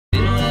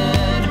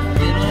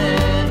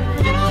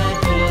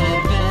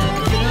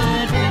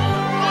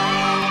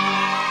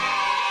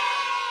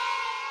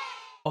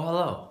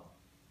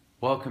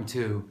welcome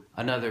to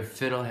another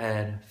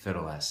FiddleHed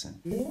fiddle lesson.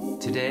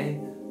 Today,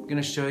 I'm going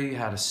to show you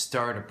how to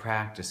start a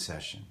practice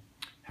session,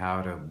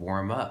 how to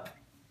warm up,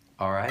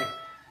 all right?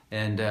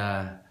 And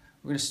we're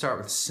going to start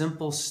with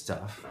simple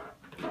stuff.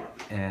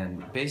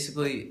 And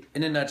basically,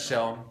 in a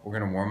nutshell, we're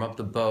going to warm up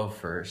the bow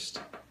first,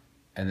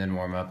 and then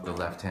warm up the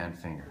left-hand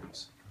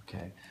fingers,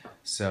 okay?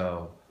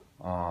 So,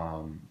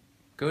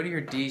 go to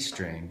your D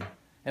string.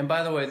 And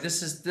by the way,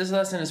 this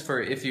lesson is for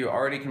if you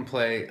already can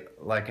play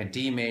like a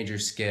D major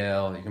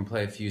scale, you can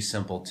play a few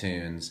simple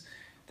tunes,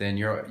 then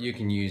you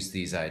can use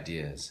these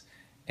ideas.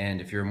 And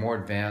if you're a more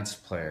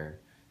advanced player,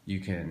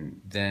 you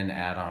can then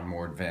add on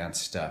more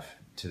advanced stuff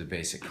to the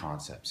basic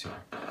concepts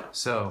here.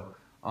 So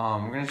we're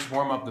going to just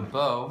warm up the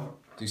bow.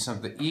 Do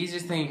something. The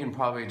easiest thing you can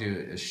probably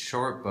do is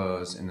short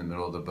bows in the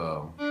middle of the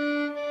bow.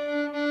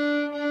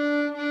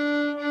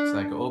 It's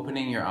like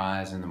opening your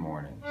eyes in the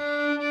morning.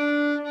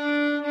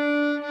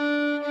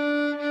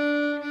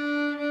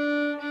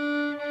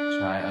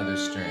 Try other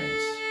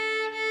strings.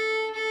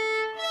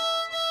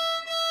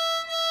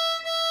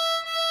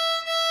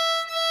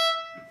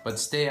 But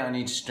stay on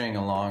each string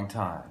a long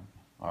time,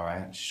 all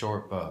right?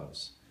 Short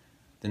bows.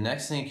 The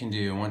next thing you can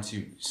do once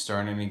you're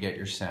starting to get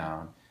your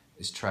sound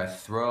is try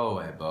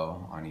throwaway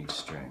bow on each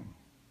string.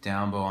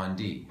 Down bow on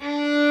D.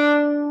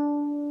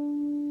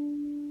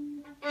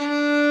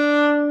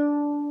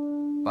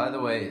 By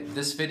the way,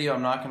 this video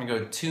I'm not going to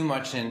go too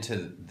much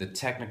into the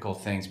technical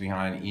things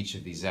behind each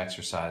of these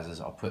exercises.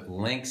 I'll put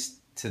links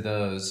to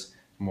those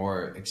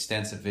more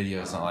extensive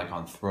videos like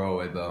on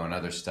throwaway bow and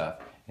other stuff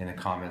in the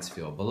comments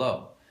field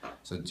below.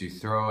 So do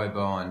throwaway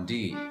bow on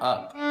D,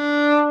 up,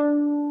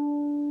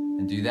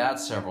 and do that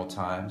several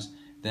times.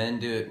 Then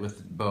do it with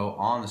the bow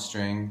on the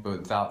string but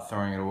without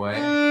throwing it away.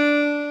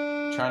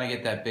 Trying to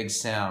get that big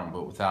sound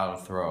but without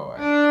a throwaway.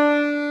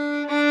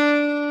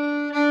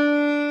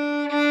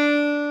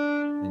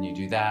 You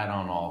do that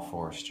on all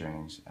four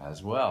strings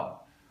as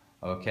well,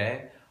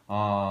 okay?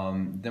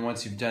 Then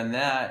once you've done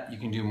that, you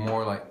can do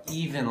more like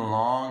even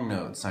long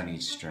notes on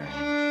each string.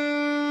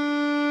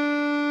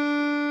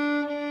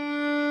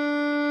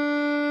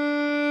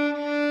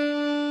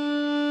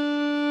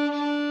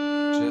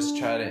 Just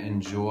try to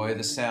enjoy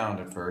the sound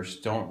at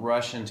first. Don't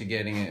rush into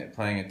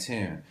playing a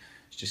tune.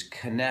 Just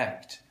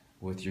connect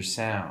with your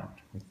sound,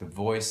 with the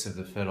voice of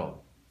the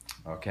fiddle,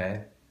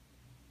 okay?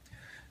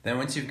 Then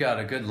once you've got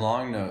a good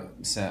long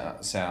note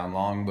sound,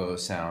 long bow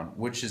sound,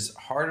 which is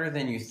harder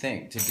than you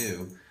think to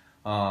do,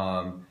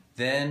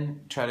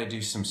 then try to do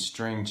some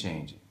string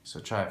changing. So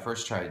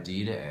first try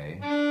D to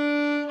A.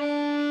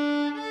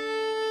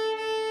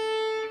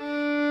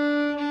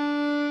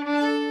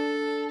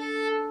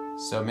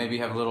 So maybe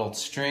you have a little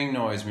string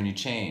noise when you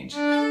change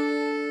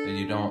that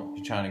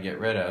you're trying to get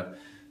rid of.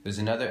 There's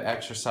another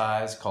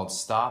exercise called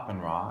stop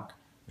and rock,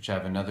 which I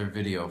have another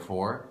video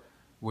for,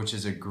 which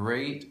is a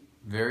great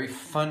very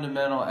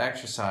fundamental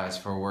exercise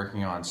for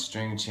working on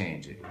string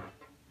changing.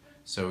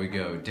 So we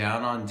go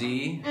down on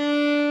D,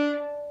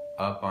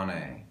 up on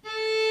A.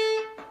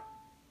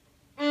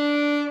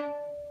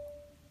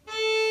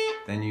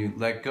 Then you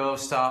let go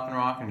of stop and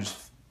rock and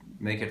just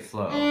make it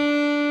flow.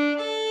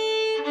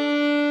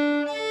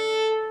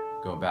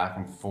 Go back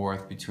and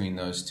forth between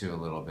those two a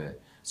little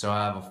bit. So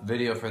I have a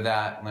video for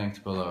that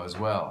linked below as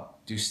well.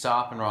 Do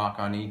stop and rock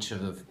on each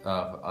of the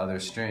other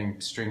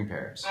string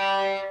pairs.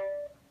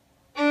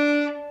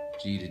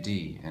 G to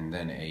D and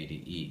then A to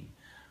E,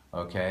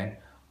 okay?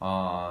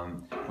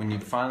 When you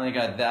finally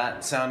got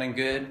that sounding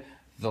good,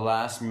 the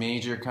last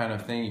major kind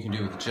of thing you can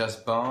do with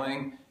just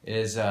bowing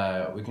is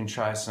we can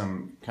try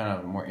some kind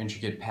of more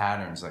intricate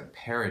patterns like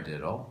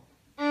peri-diddle.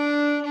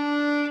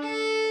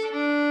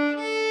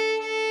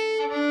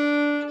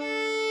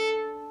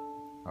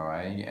 All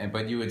right,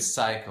 but you would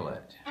cycle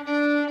it.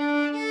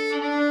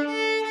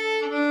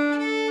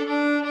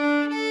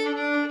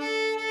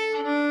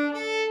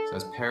 So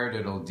that's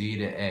peri-diddle, D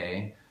to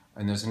A.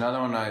 And there's another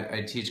one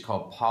I teach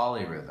called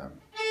polyrhythm.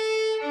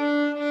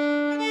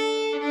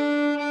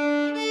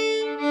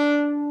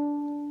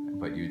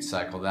 But you'd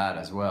cycle that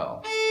as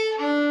well.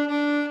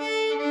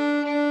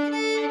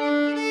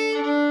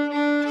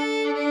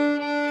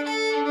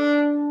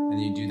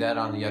 And you do that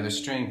on the other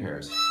string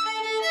pairs.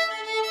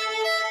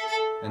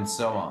 And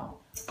so on.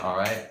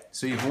 Alright?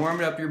 So you've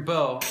warmed up your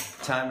bow.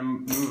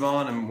 Time to move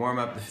on and warm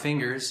up the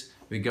fingers.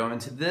 We go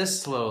into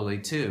this slowly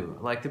too.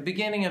 Like the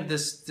beginning of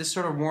this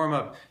sort of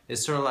warm-up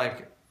is sort of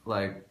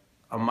like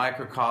a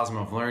microcosm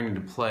of learning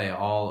to play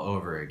all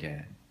over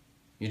again.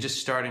 You're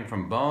just starting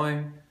from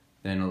bowing,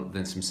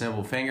 then some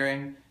simple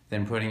fingering,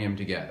 then putting them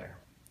together.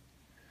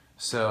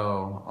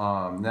 So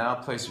now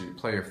play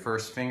your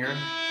first finger.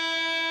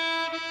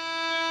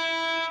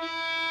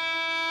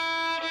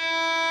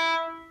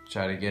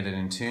 Try to get it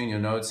in tune. You'll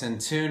know it's in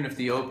tune if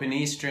the open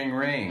E string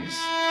rings.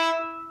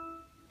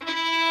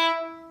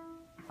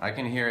 I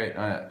can hear it,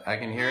 and I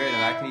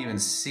can even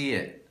see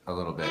it a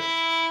little bit.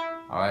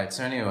 Alright,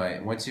 so anyway,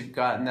 once you've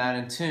gotten that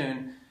in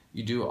tune,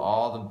 you do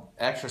all the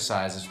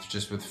exercises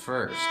just with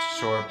first.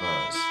 Short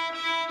bows.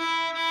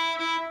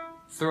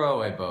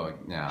 Throwaway bow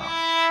now.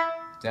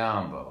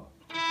 Down bow.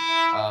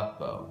 up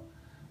bow,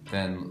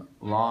 then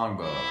long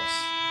bows.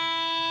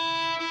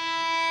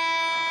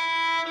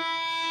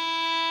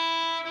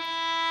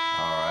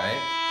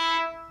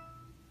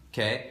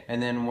 Okay, and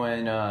then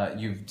when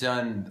you've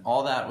done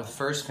all that with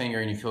first finger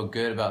and you feel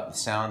good about the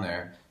sound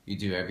there, you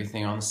do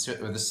everything on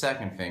with the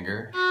second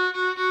finger.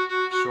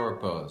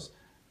 Short bows,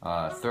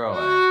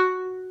 throwaway,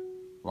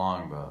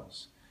 long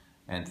bows,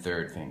 and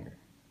third finger.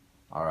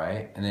 All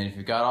right, and then if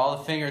you've got all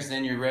the fingers,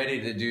 then you're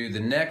ready to do the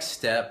next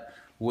step,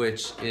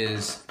 which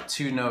is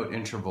 2-note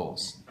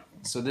intervals.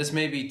 So this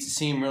may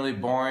seem really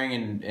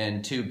boring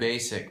and too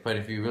basic, but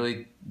if you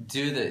really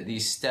do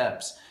these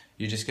steps,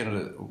 you're just going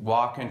to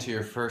walk into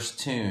your first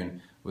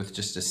tune with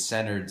just a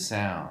centered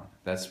sound.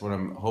 That's what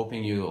I'm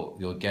hoping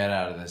you'll get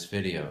out of this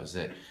video, is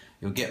that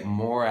you'll get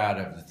more out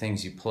of the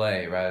things you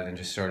play rather than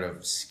just sort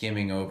of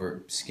skimming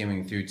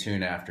through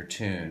tune after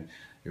tune.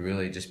 You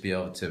really just be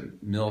able to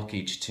milk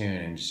each tune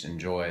and just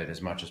enjoy it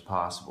as much as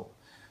possible.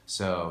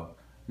 So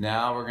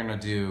now we're going to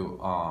do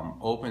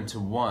open to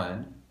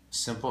 1,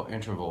 simple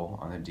interval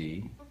on the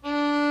D.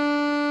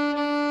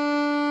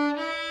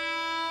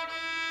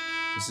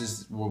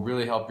 This will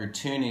really help your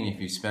tuning if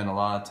you spend a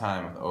lot of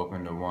time with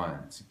open to 1.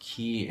 It's a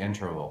key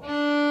interval. Oh,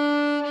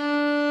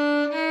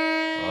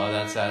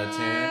 that's out of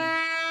tune.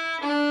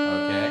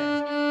 Okay.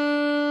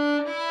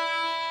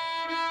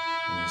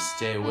 And you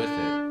stay with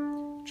it.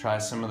 Try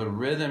some of the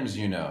rhythms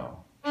you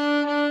know.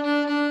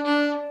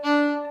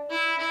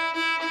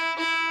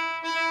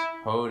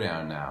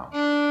 Hoedown now.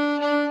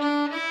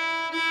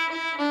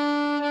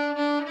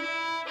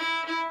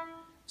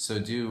 So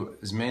do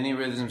as many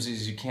rhythms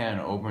as you can,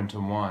 open to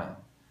 1.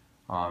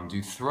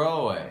 Do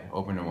throwaway,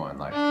 open to 1.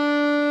 Like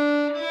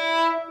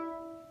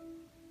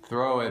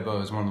throwaway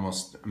bow is one of the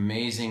most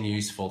amazing,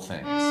 useful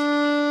things.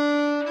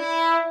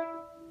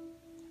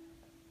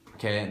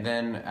 Okay, and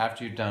then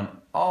after you've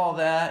done all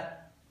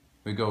that,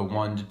 we go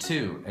 1 to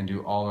 2 and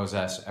do all those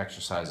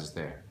exercises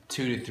there.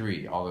 2 to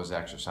 3, all those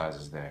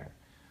exercises there.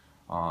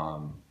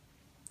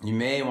 You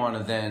may want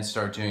to then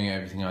start doing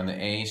everything on the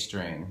A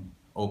string,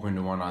 open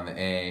to 1 on the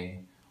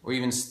A, or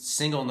even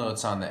single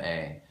notes on the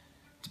A.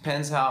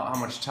 Depends how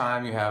much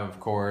time you have, of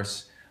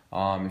course.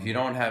 If you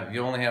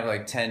only have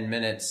like 10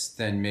 minutes,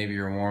 then maybe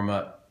your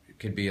warm-up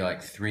could be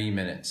like 3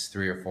 minutes,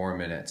 3 or 4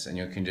 minutes, and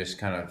you can just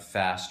kind of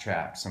fast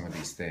track some of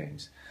these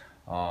things.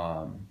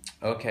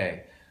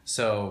 Okay,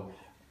 so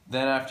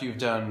then after you've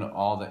done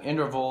all the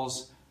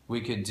intervals, we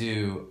could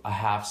do a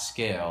half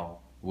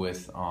scale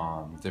with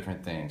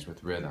different things,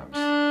 with rhythms.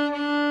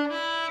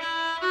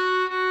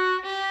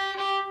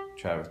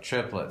 Try with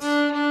triplets.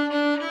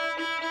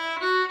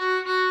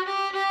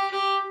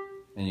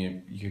 And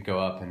you could go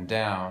up and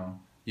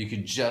down. You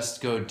could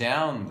just go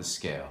down the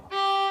scale.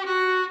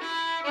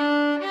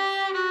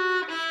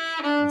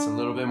 It's a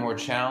little bit more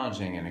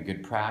challenging and a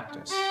good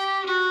practice.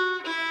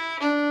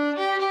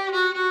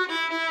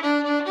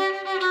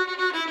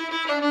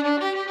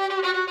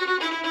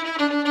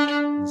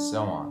 And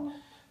so on.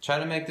 Try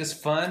to make this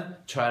fun.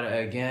 Try to,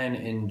 again,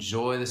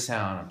 enjoy the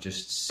sound of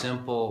just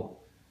simple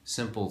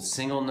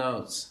single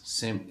notes,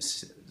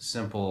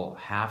 simple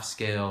half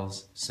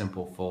scales,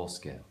 simple full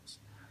scales.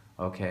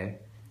 Okay?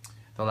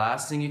 The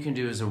last thing you can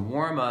do as a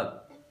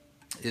warm-up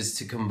is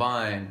to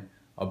combine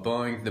the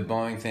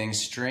bowing thing,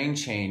 string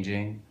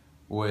changing,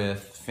 with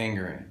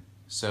fingering.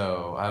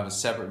 So I have a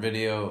separate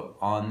video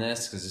on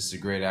this because this is a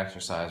great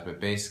exercise,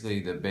 but basically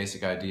the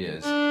basic idea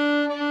is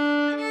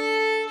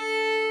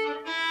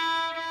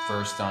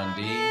first on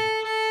D,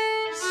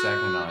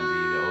 second on D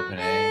to open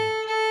A.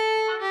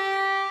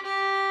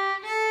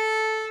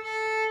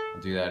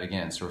 I'll do that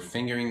again. So we're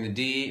fingering the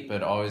D,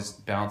 but always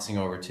bouncing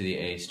over to the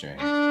A string.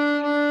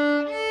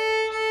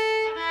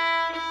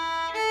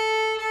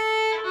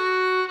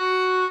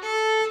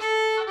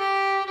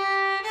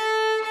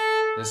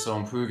 This will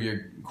improve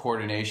your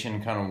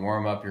coordination, kind of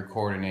warm up your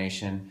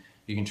coordination.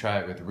 You can try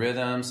it with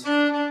rhythms.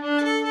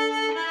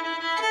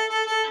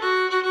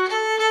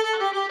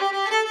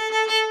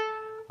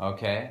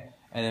 Okay,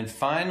 and then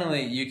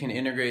finally you can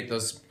integrate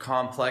those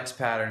complex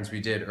patterns we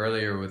did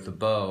earlier with the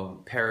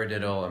bow,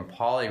 peri-diddle and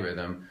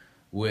polyrhythm,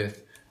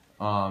 with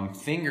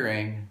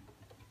fingering.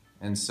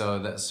 And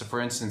so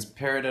for instance,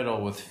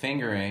 peri-diddle with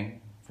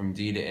fingering from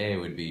D to A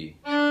would be.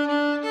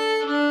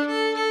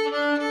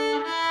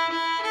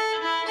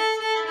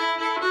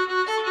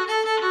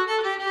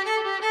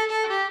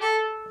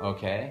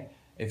 Okay,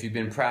 if you've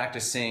been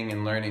practicing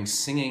and learning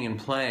singing and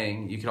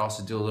playing, you could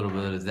also do a little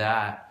bit of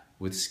that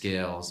with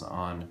scales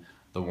on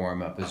the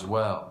warm-up as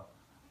well.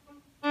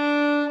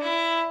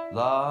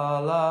 La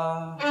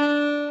la,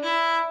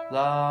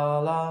 la la, la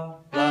la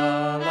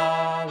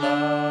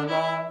la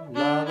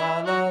la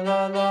la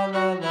la la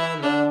la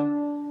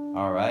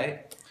la. All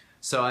right,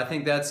 so I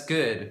think that's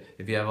good.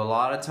 If you have a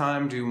lot of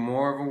time, do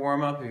more of a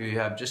warm-up. If you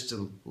have just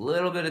a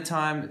little bit of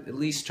time, at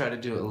least try to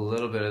do a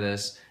little bit of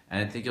this,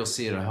 and I think you'll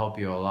see it'll help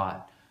you a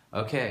lot.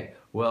 Okay,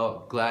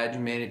 well, glad you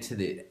made it to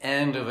the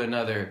end of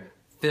another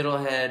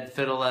FiddleHed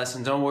fiddle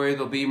lesson. Don't worry,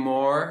 there'll be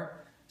more,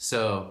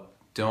 so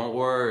don't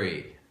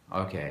worry.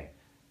 Okay,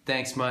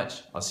 thanks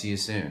much. I'll see you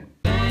soon.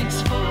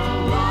 Thanks for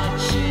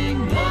watching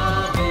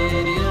the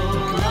video.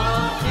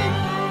 Love you.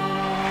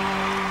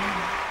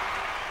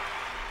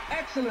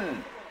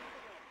 Excellent.